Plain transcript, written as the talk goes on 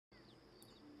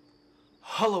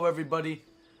Hello everybody,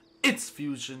 it's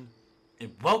Fusion,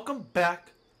 and welcome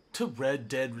back to Red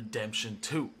Dead Redemption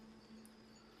 2.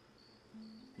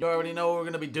 You already know what we're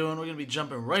going to be doing. We're going to be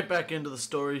jumping right back into the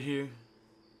story here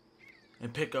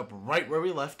and pick up right where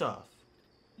we left off.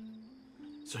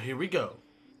 So here we go.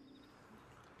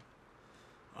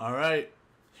 Alright,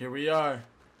 here we are.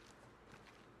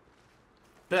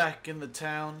 Back in the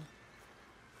town.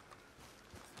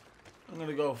 I'm going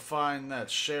to go find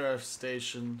that sheriff's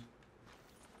station.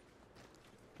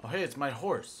 Oh, hey, it's my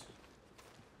horse.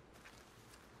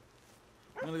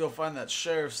 I'm gonna go find that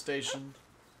sheriff's station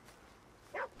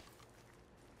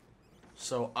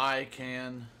so I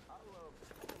can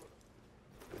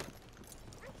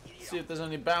see if there's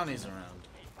any bounties around.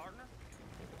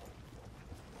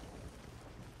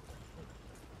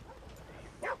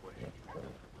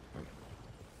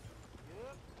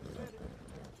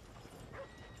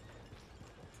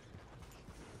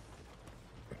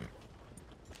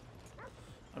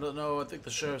 I don't know, I think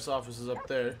the sheriff's office is up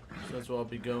there, so that's where I'll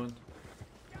be going.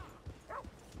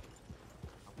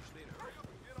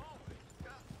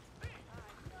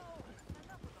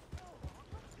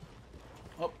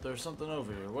 Oh, there's something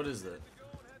over here. What is that? Ooh,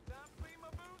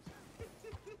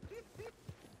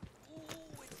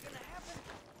 it's gonna happen.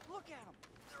 Look at them.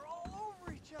 They're all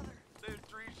over each other. There's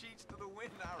 3 sheets to the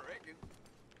wind, I reckon.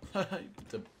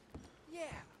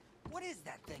 Yeah. What is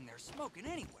that thing they're smoking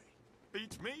anyway?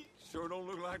 Beats me. Sure don't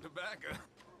look like tobacco.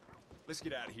 Let's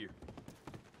get out of here.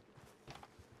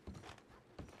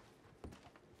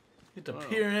 Get to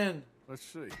peer in. Let's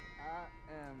see. I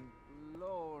am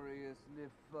gloriously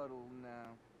fuddled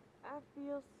now. I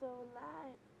feel so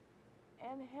light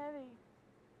and heavy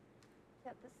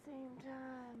at the same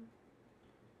time.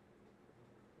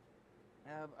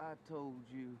 Have I told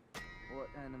you what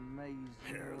an amazing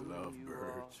Pair of woman you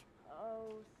lovebirds. Oh,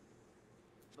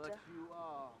 are? But you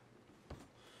are.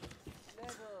 Let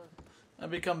us I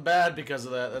become bad because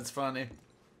of that. That's funny.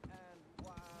 and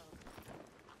wild.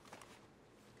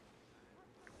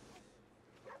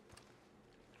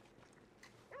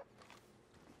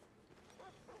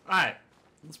 Alright,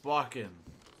 let's walk in.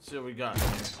 See what we got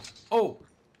here. Oh!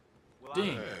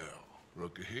 Ding. Well,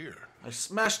 looky here. I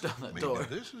smashed down that door.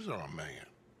 This is our man.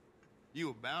 You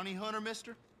a bounty hunter,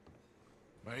 mister?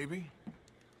 Maybe.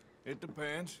 It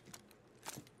depends.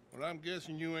 Well, I'm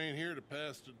guessing you ain't here to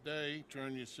pass the day,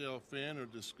 turn yourself in, or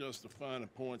discuss the finer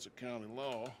points of county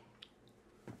law.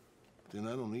 Then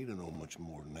I don't need to know much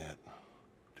more than that,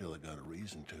 till I got a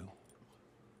reason to.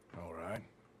 All right.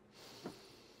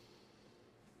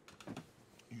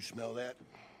 You smell that?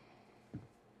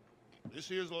 This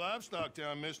here's a livestock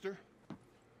town, mister.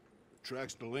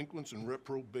 Attracts delinquents and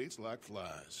reprobates like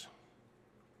flies.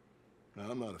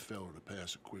 Now, I'm not a fellow to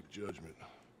pass a quick judgment,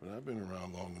 but I've been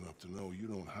around long enough to know you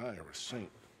don't hire a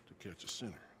saint to catch a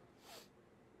sinner.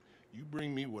 You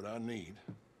bring me what I need,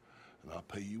 and I'll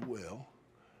pay you well,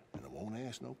 and I won't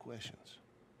ask no questions.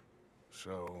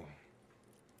 So,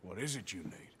 what is it you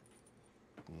need?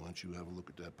 Why don't you have a look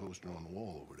at that poster on the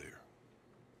wall over there?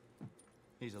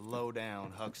 He's a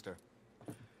low-down huckster.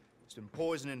 He's been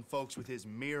poisoning folks with his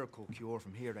miracle cure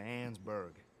from here to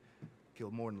Annesburg.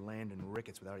 Killed more than Landon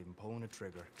Ricketts without even pulling a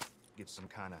trigger. Gets some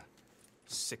kind of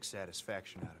sick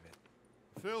satisfaction out of it.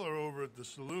 The fella over at the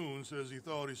saloon says he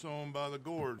thought he saw him by the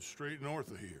gorge straight north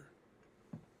of here.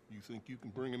 You think you can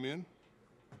bring him in?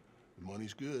 The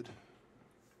money's good.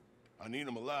 I need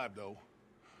him alive, though.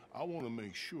 I want to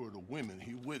make sure the women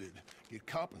he witted get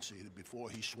compensated before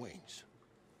he swings.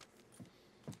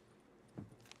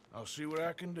 I'll see what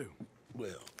I can do.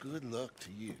 Well, good luck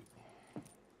to you.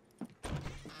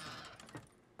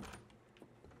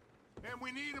 And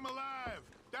we need him alive.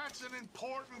 That's an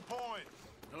important point.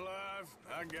 Alive.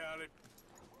 I got it.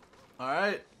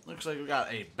 Alright, looks like we got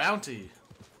a bounty.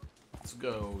 Let's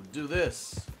go do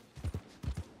this.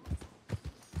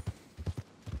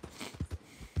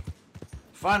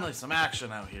 Finally some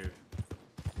action out here.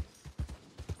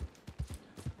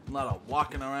 A lot of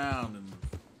walking around and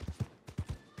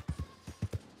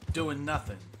doing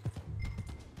nothing.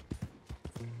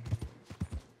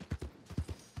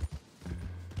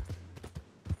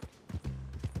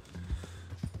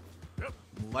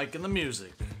 Liking the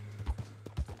music.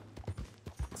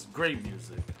 It's great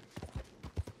music.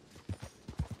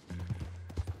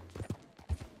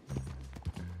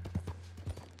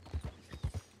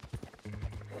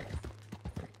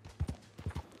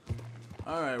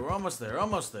 Alright, we're almost there,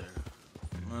 almost there.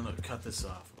 I'm gonna cut this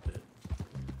off a bit.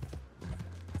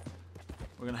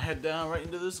 We're gonna head down right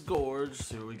into this gorge,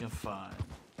 see what we can find.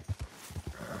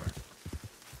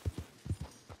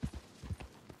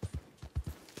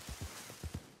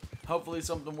 Hopefully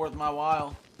something worth my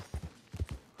while.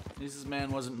 At least this man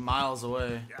wasn't miles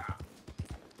away.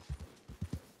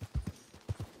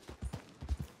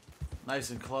 Nice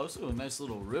and close. Ooh, a nice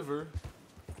little river.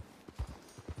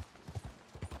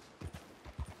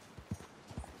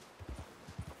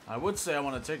 I would say I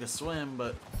want to take a swim,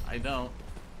 but I don't.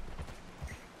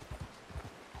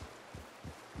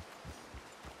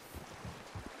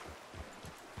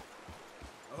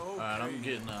 Alright, I'm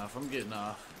getting off. I'm getting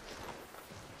off.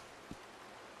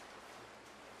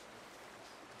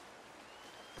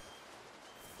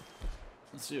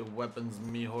 Let's see what weapons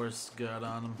me horse got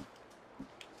on him.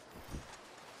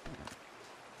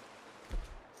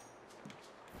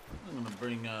 I'm gonna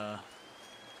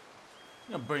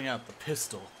bring out the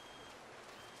pistol.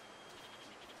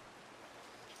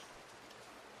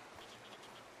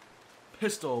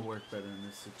 Pistol will work better in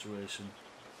this situation.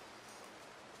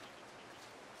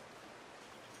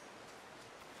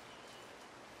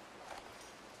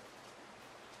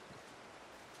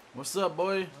 What's up,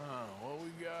 boy? What we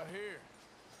got here?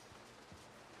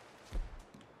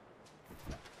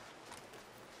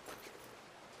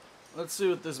 Let's see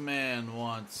what this man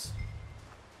wants.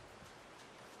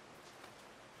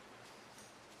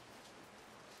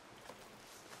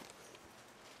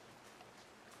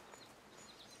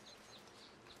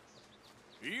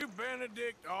 Are you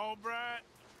Benedict Albright?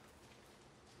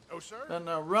 Oh, sir? Then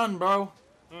run, bro.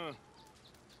 Kind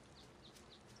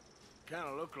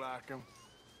of look like him.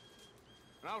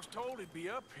 And I was told he'd be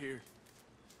up here.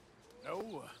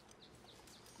 No,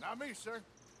 not me, sir.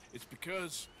 It's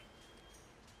because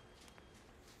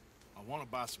I want to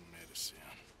buy some medicine.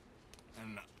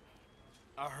 And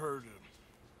I heard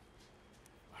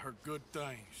good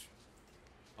things.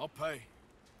 I'll pay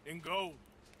in gold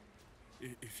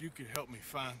if you could help me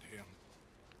find him.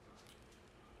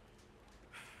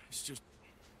 It's just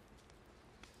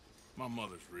my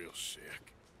mother's real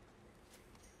sick.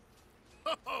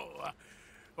 Oh,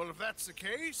 well, if that's the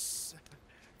case,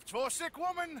 if it's for a sick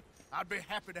woman, I'd be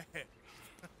happy to help.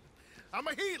 I'm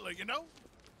a healer, you know?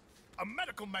 A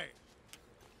medical man.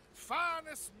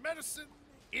 Finest medicine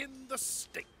in the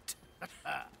state.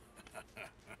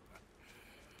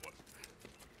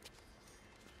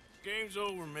 Game's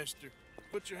over, mister.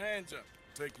 Put your hands up.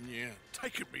 I'm taking you in.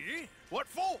 Taking me in? What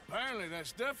for? Apparently that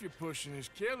stuff you're pushing is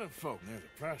killing folk. There's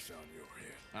a price on your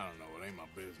head. I don't know, it ain't my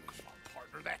business.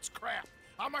 Partner, that's crap.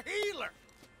 I'm a healer.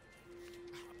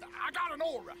 I got an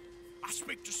aura. I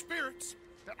speak to spirits.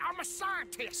 I'm a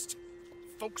scientist.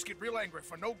 Folks get real angry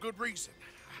for no good reason.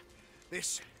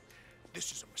 This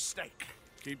is a mistake.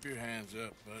 Keep your hands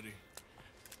up, buddy.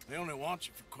 They only want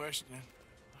you for questioning.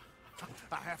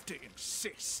 I have to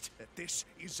insist that this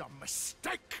is a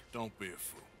mistake. Don't be a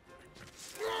fool.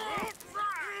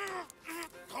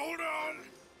 Hold on.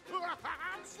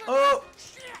 Oh!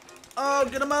 Oh,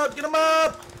 get him up! Get him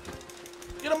up!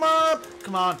 Get him up!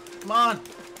 Come on, come on.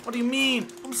 What do you mean?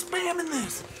 I'm spamming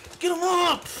this. Get him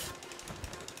up!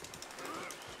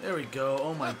 There we go.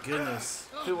 Oh my goodness.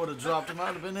 If it would have dropped him,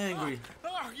 I'd have been angry.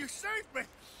 Oh, you saved me.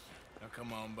 Now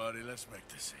come on, buddy. Let's make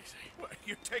this easy. What,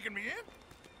 you taking me in?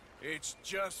 It's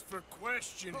just for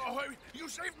questioning. Oh, you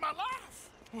saved my life.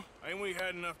 Ain't we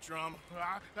had enough drama?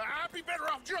 I'd be better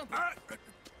off jumping.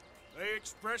 They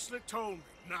expressly told me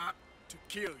not to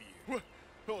kill you.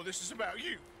 Oh, this is about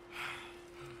you.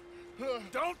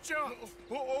 Don't jump!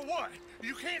 Or what?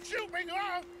 You can't shoot me,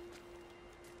 no?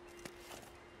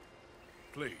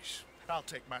 Please. I'll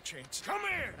take my chance. Come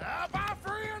here! Bye,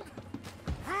 friend!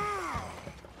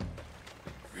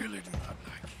 Really do not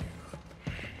like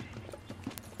you.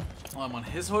 Oh, I'm on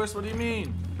his horse? What do you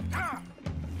mean? That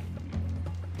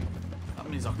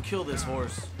means I'll kill this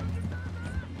horse.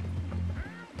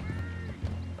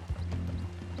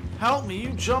 Help me, you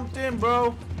jumped in,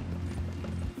 bro.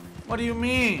 What do you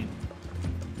mean?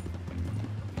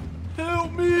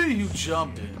 Help me, you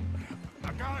jumped in.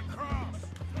 I gotta cross.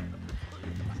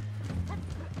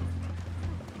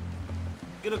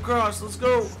 Get across, let's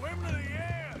go. Swim to the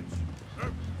edge.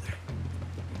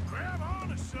 Grab on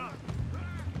to something.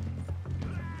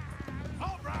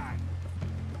 All right.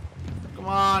 Come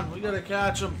on, we gotta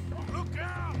catch him. Look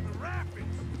out, the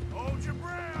rapids. Hold your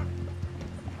breath.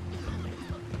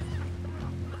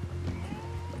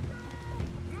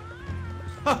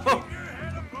 Keep your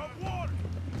head above water.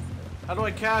 How do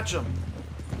I catch him?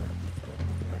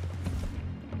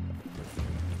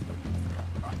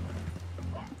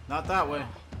 Not that way.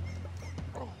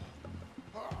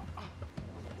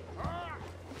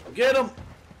 Get him!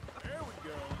 There we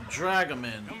go. Drag him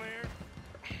in. Come here.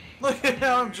 Look at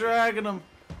how I'm dragging him.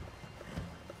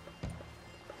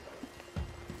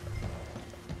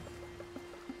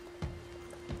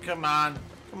 Come on.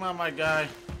 Come on, my guy.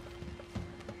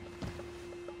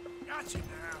 got you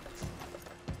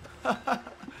now.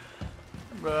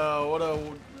 Bro,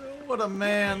 what a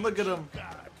man. Look at him.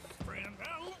 God, friend,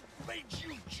 who made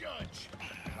you judge?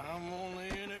 I'm only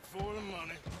in it for the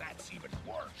money. That's even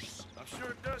worse. I'm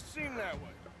sure it does seem that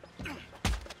way.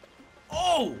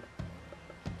 Oh!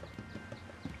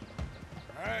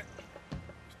 All right,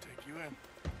 let's take you in.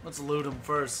 Let's loot him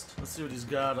first. Let's see what he's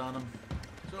got on him.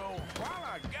 So, while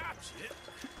I got you,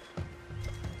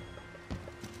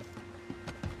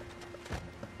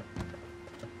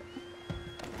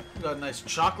 Got a nice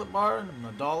chocolate bar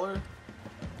and $1.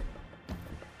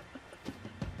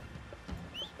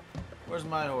 Where's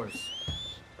my horse?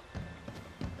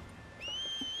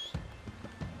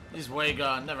 He's way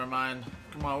gone. Never mind.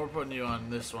 Come on, we're putting you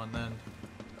on this one then.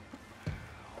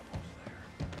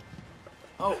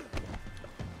 Oh.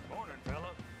 Morning,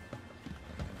 fella.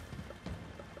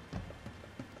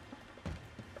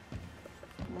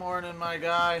 Morning, my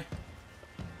guy.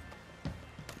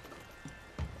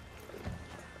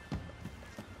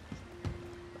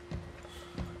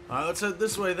 Alright, let's head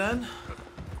this way then.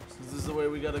 Since this is the way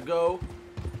we gotta go.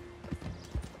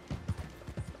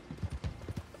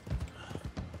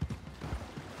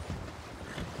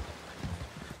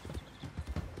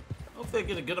 Hope they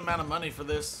get a good amount of money for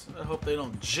this. I hope they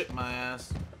don't jip my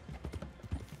ass.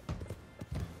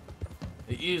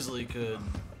 They easily could.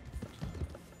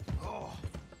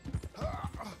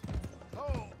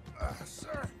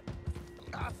 Sir,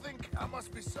 I think I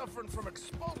must be suffering from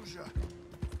exposure.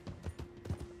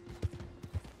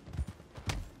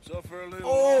 suffer a little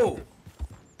Oh! longer.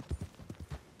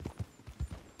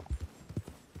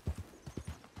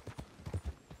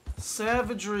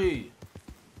 Savagery!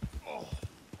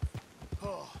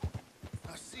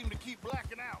 I seem to keep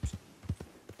blacking out.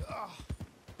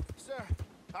 Sir,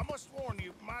 I must warn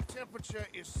you, my temperature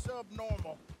is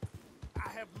subnormal. I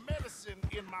have medicine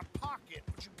in my pocket.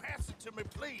 Would you pass it to me,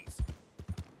 please?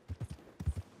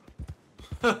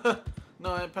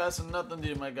 No, I ain't passing nothing to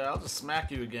you, my guy. I'll just smack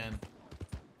you again.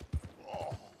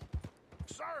 Oh,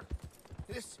 sir,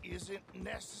 this isn't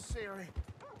necessary.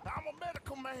 I'm a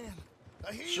medical man,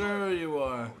 a healer. Sure you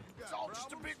are. It's all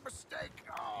just a big mistake.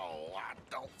 Oh, I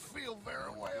don't feel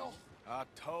very well. I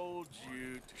told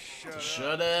you to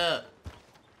Shut up.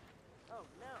 Oh,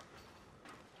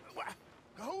 no.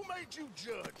 Who made you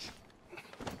judge?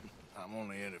 I'm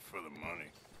only in it for the money.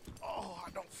 Oh,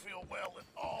 I don't feel well at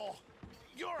all.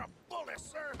 You're a bully,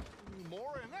 sir.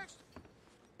 More and next.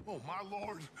 Oh, my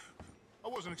lord. I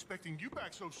wasn't expecting you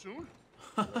back so soon.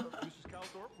 Mrs.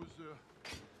 Calthorpe was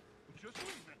just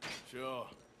leaving. Sure.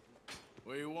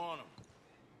 Where you want them?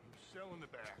 Cell in the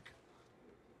back.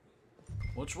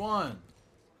 Which one?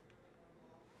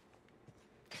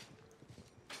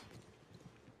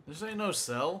 This ain't no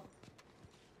cell.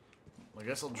 I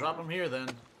guess I'll drop him here then.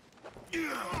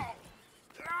 Oh,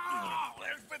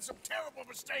 there's been some terrible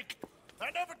mistake. I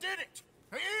never did it.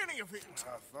 Any of it.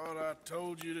 I thought I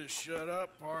told you to shut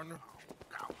up, partner.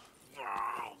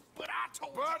 Oh, but I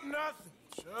told But nothing.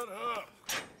 Shut up.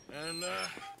 And,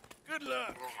 good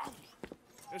luck.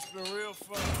 It's been real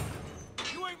fun.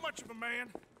 you ain't much of a man.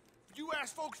 You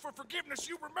ask folks for forgiveness,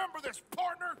 you remember this,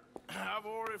 partner? I've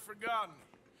already forgotten.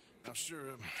 Now, sure,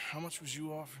 how much was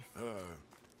you offering?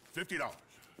 $50.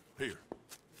 Here.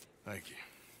 Thank you.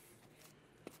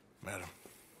 Madam.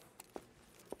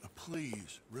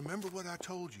 Please, remember what I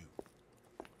told you.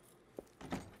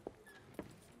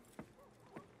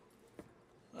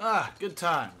 Ah, good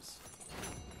times.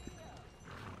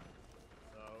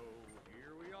 So,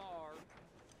 here we are.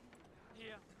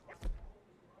 Yeah.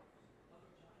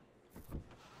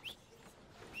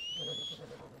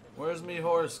 Where's me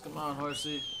horse? Come on,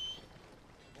 horsey.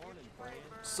 Morning, friend.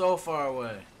 So far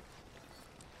away.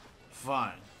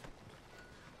 Fine.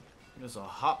 I guess I'll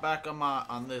hop back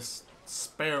on this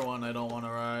spare one I don't want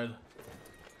to ride.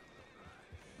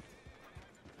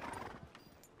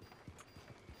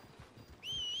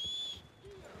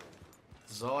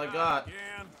 This is all I got. Again.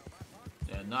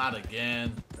 Yeah, not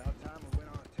again. About time we went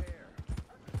on a tear.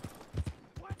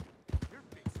 What? You're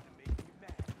fixing to make me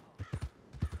mad.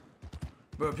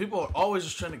 Bro, people are always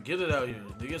just trying to get it out here.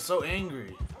 They get so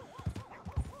angry.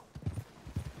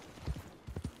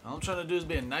 All I'm trying to do is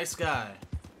be a nice guy.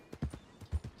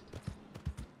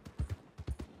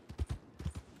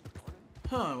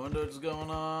 Huh, I wonder what's going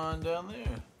on down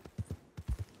there.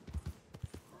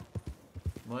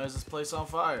 Why is this place on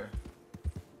fire?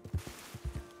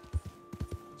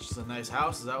 It's just a nice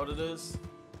house, is that what it is?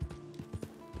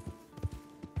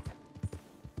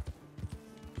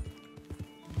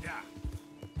 Yeah.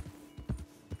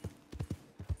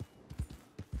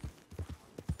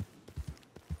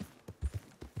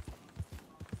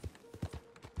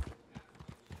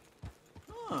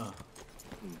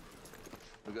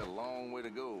 We got a long way to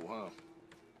go, huh?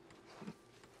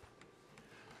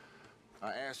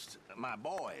 I asked my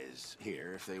boys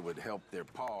here if they would help their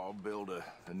pa build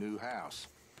a new house.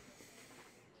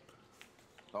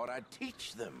 Thought I'd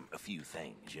teach them a few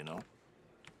things, you know?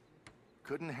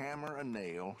 Couldn't hammer a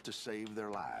nail to save their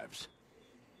lives.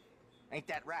 Ain't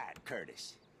that right,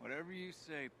 Curtis? Whatever you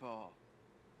say, Paul.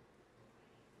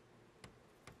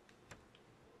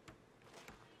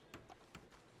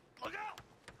 Look out!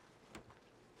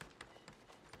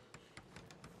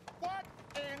 What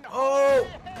in the Oh!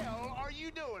 hell are you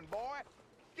doing, boy?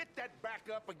 Get that back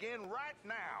up again right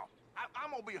now. I'm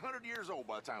gonna be 100 years old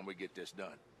by the time we get this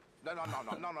done.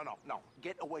 No.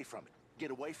 Get away from it.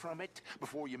 Get away from it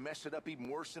before you mess it up even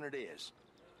worse than it is.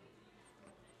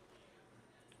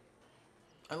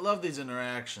 I love these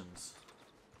interactions.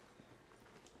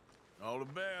 All the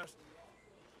best.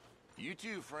 You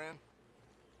too, friend.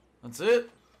 That's it?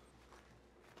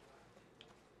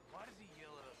 Why does he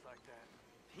yell at us like that?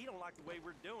 He don't like the way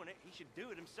we're doing it. He should do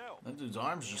it himself. That dude's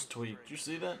arms just tweaked. You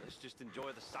see that? Let's just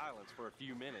enjoy the silence for a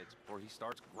few minutes before he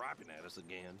starts griping at us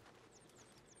again.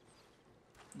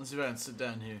 Let's see if I can sit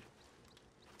down here.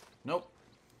 Nope.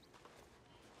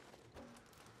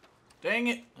 Dang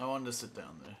it. I wanted to sit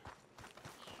down there.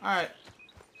 Alright.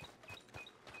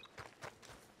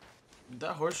 Did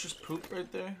that horse just poop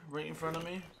right there? Right in front of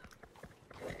me?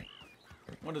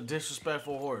 What a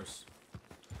disrespectful horse.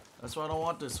 That's why I don't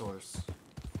want this horse.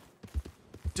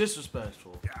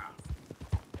 Disrespectful.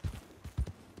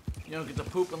 You don't get to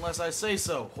poop unless I say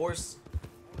so, horse.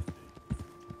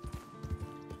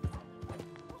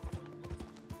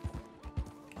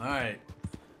 Alright.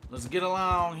 Let's get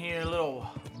along here, little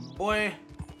boy.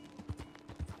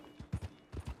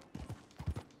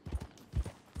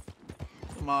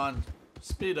 Come on.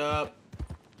 Speed up.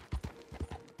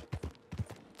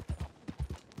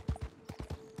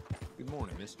 Good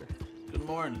morning, mister. Good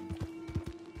morning.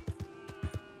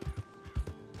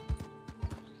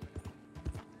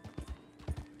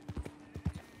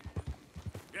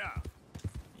 Yeah.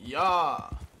 Yeah.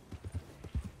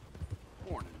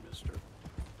 Morning, mister.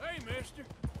 Hey, mister.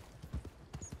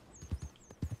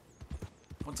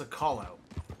 What's a call out?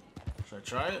 Should I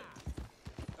try it?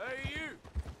 Hey, you.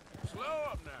 Slow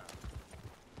up now.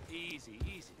 Easy,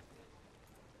 easy.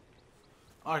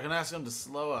 Oh, I can ask him to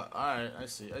slow up. Alright, I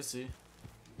see, I see.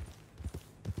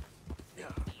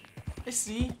 Yeah. I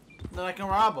see. Then I can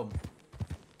rob him.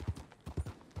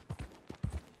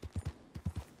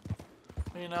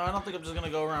 You know, I don't think I'm just gonna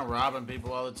go around robbing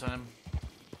people all the time.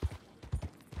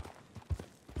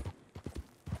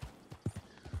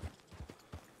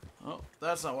 Oh,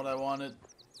 that's not what I wanted.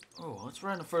 Oh, let's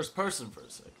run in first person for a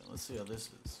second. Let's see how this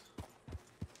is.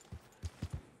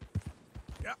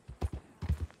 Yeah.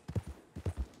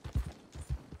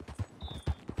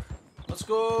 Let's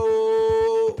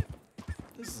go.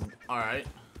 This is alright.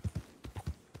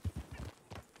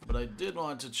 But I did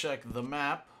want to check the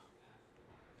map.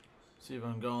 See if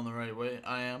I'm going the right way.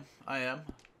 I am. I am.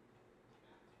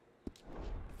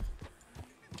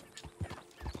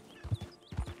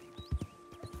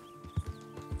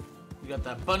 You got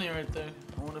that bunny right there.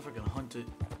 I wonder if I can hunt it.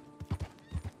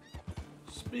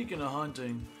 Speaking of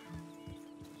hunting.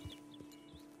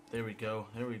 There we go.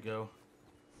 There we go.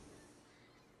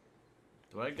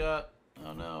 Do I got...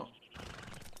 Oh no.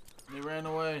 They ran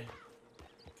away.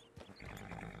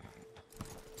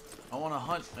 I want to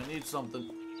hunt. I need something.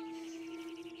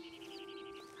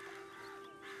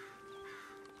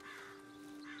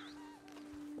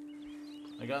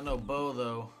 I got no bow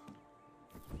though.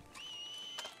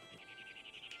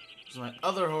 Because my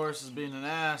other horse is being an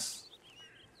ass.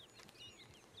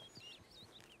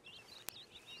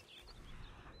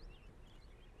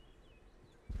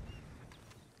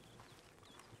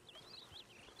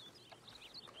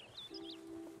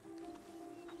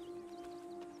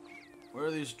 Where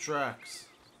are these tracks?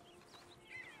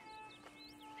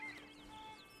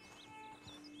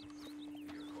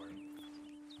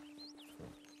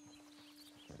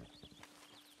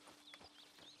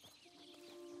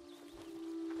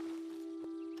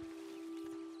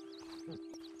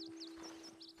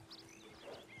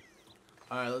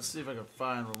 Alright, let's see if I can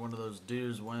find where one of those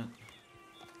dudes went.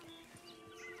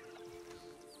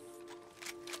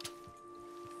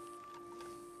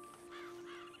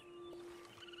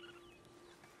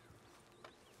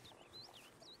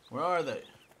 Where are they?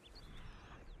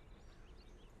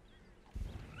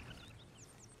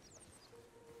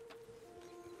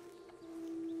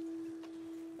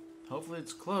 Hopefully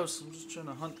it's close. I'm just trying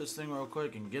to hunt this thing real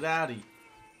quick and get out of here.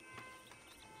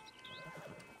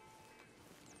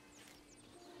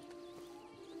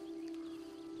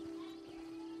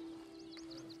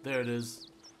 There it is.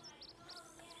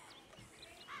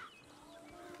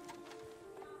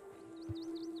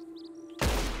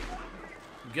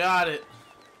 Got it.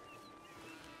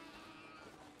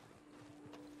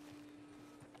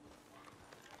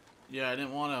 Yeah, I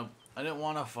didn't want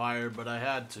to fire, but I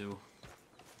had to.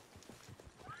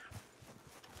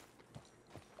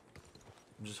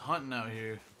 I'm just hunting out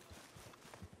here.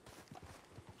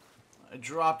 I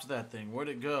dropped that thing. Where'd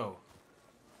it go?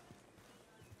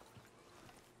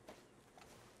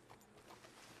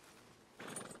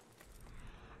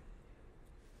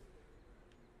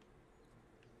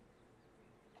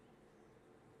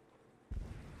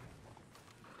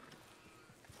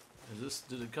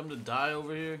 Did it come to die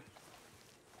over here?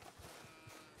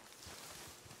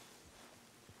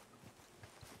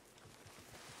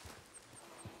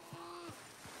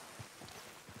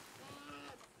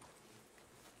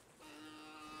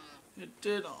 It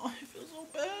did. Oh, I feel so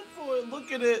bad for it.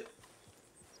 Look at it.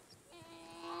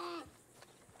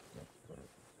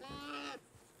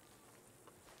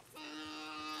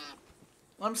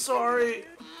 I'm sorry.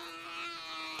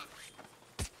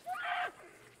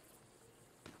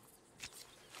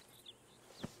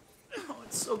 Oh,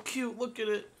 it's so cute. Look at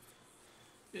it.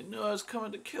 It knew I was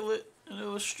coming to kill it, and it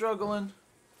was struggling.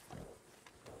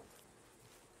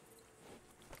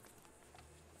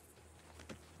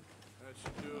 That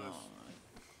should do us.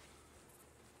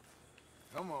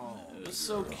 Come on. It was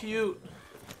so cute.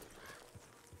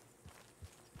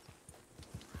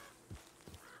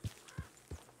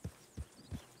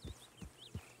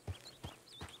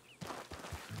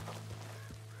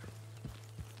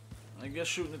 I guess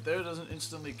shooting it there doesn't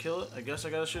instantly kill it. I guess I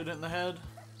gotta shoot it in the head.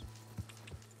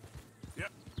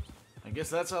 Yep. I guess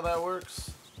that's how that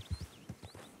works.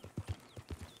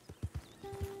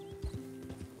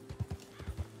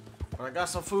 But I got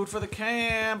some food for the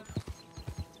camp.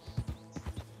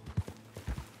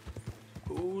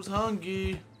 Who's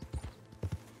hungry?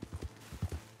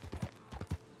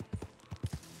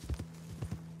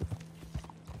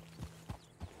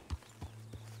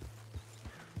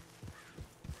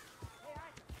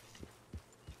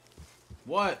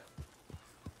 What?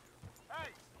 Hey,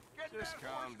 Just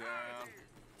calm down.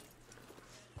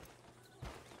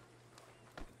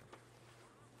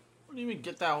 What do you mean,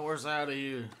 get that horse out of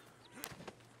here?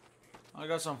 I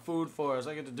got some food for us.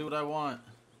 I get to do what I want.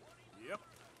 Yep.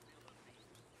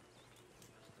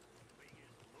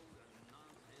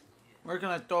 Where can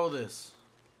I throw this?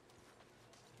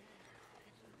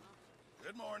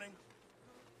 Good morning.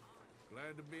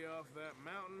 Glad to be off that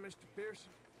mountain, Mr. Pearson?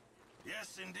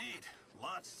 Yes, indeed.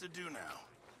 Lots to do now.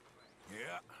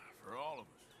 Yeah, for all of us.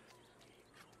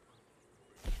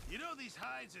 You know, these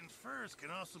hides and furs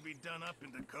can also be done up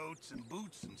into coats and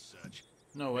boots and such.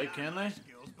 No way, Not can my they?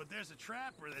 skills, but there's a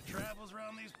trapper that travels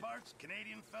around these parts,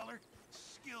 Canadian feller,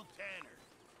 skilled tanner.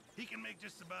 He can make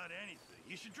just about anything.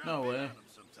 You should drop No in way. on him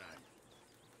sometime.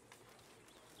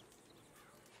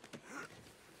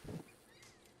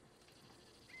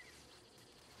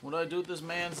 What do I do with this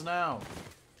man's now?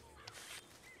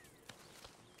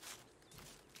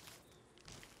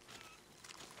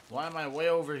 Why am I way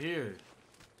over here?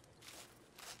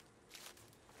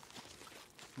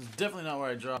 This is definitely not where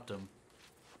I dropped him.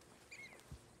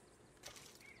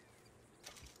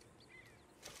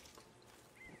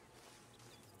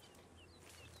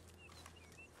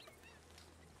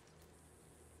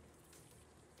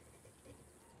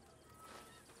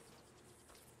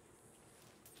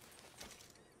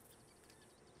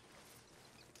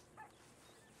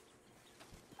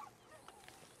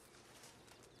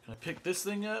 Can I pick this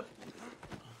thing up?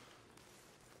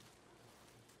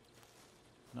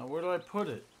 Now where do I put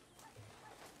it?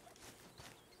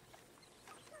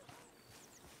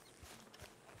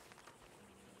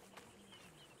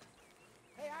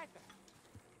 Hey, Arthur.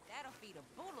 That'll feed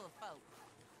a bull of folk.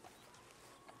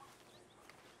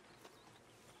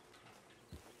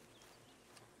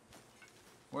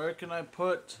 Where can I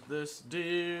put this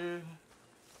deer?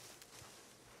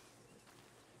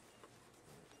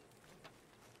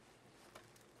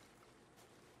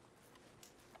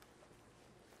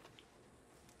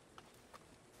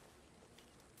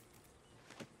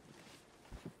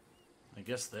 I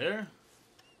guess there?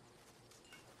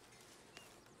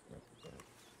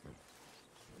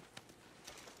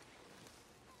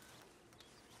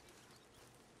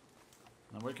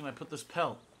 Now where can I put this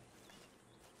pelt?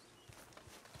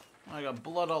 I got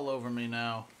blood all over me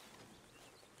now.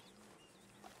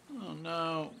 Oh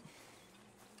no.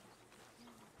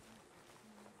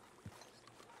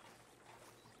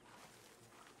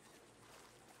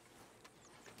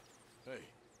 Hey,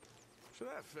 so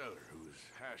that feller who's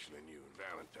hassling you and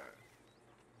Valentine.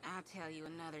 I'll tell you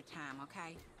another time,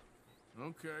 okay?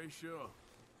 Okay, sure.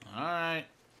 Alright.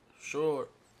 Sure.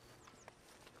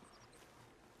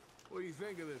 What do you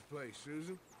think of this place,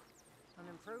 Susan? An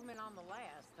improvement on the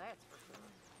last, that's for sure.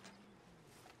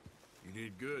 You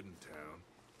did good in town,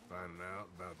 finding out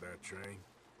about that train.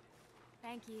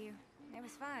 Thank you. It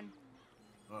was fun.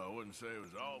 Oh, I wouldn't say it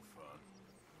was all fun.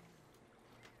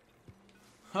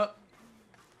 Huh.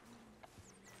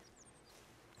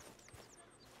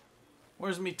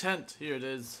 Where's me tent? Here it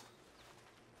is.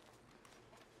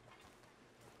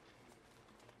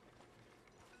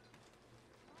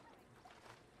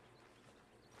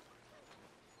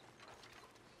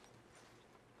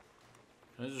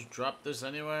 Can I just drop this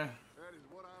anywhere? That is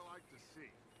what I like to see.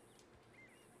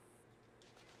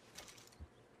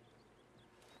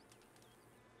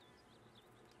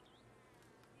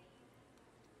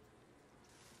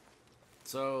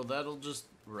 So that'll just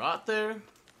rot there?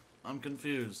 I'm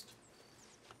confused.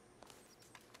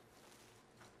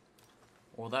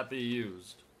 Will that be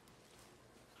used?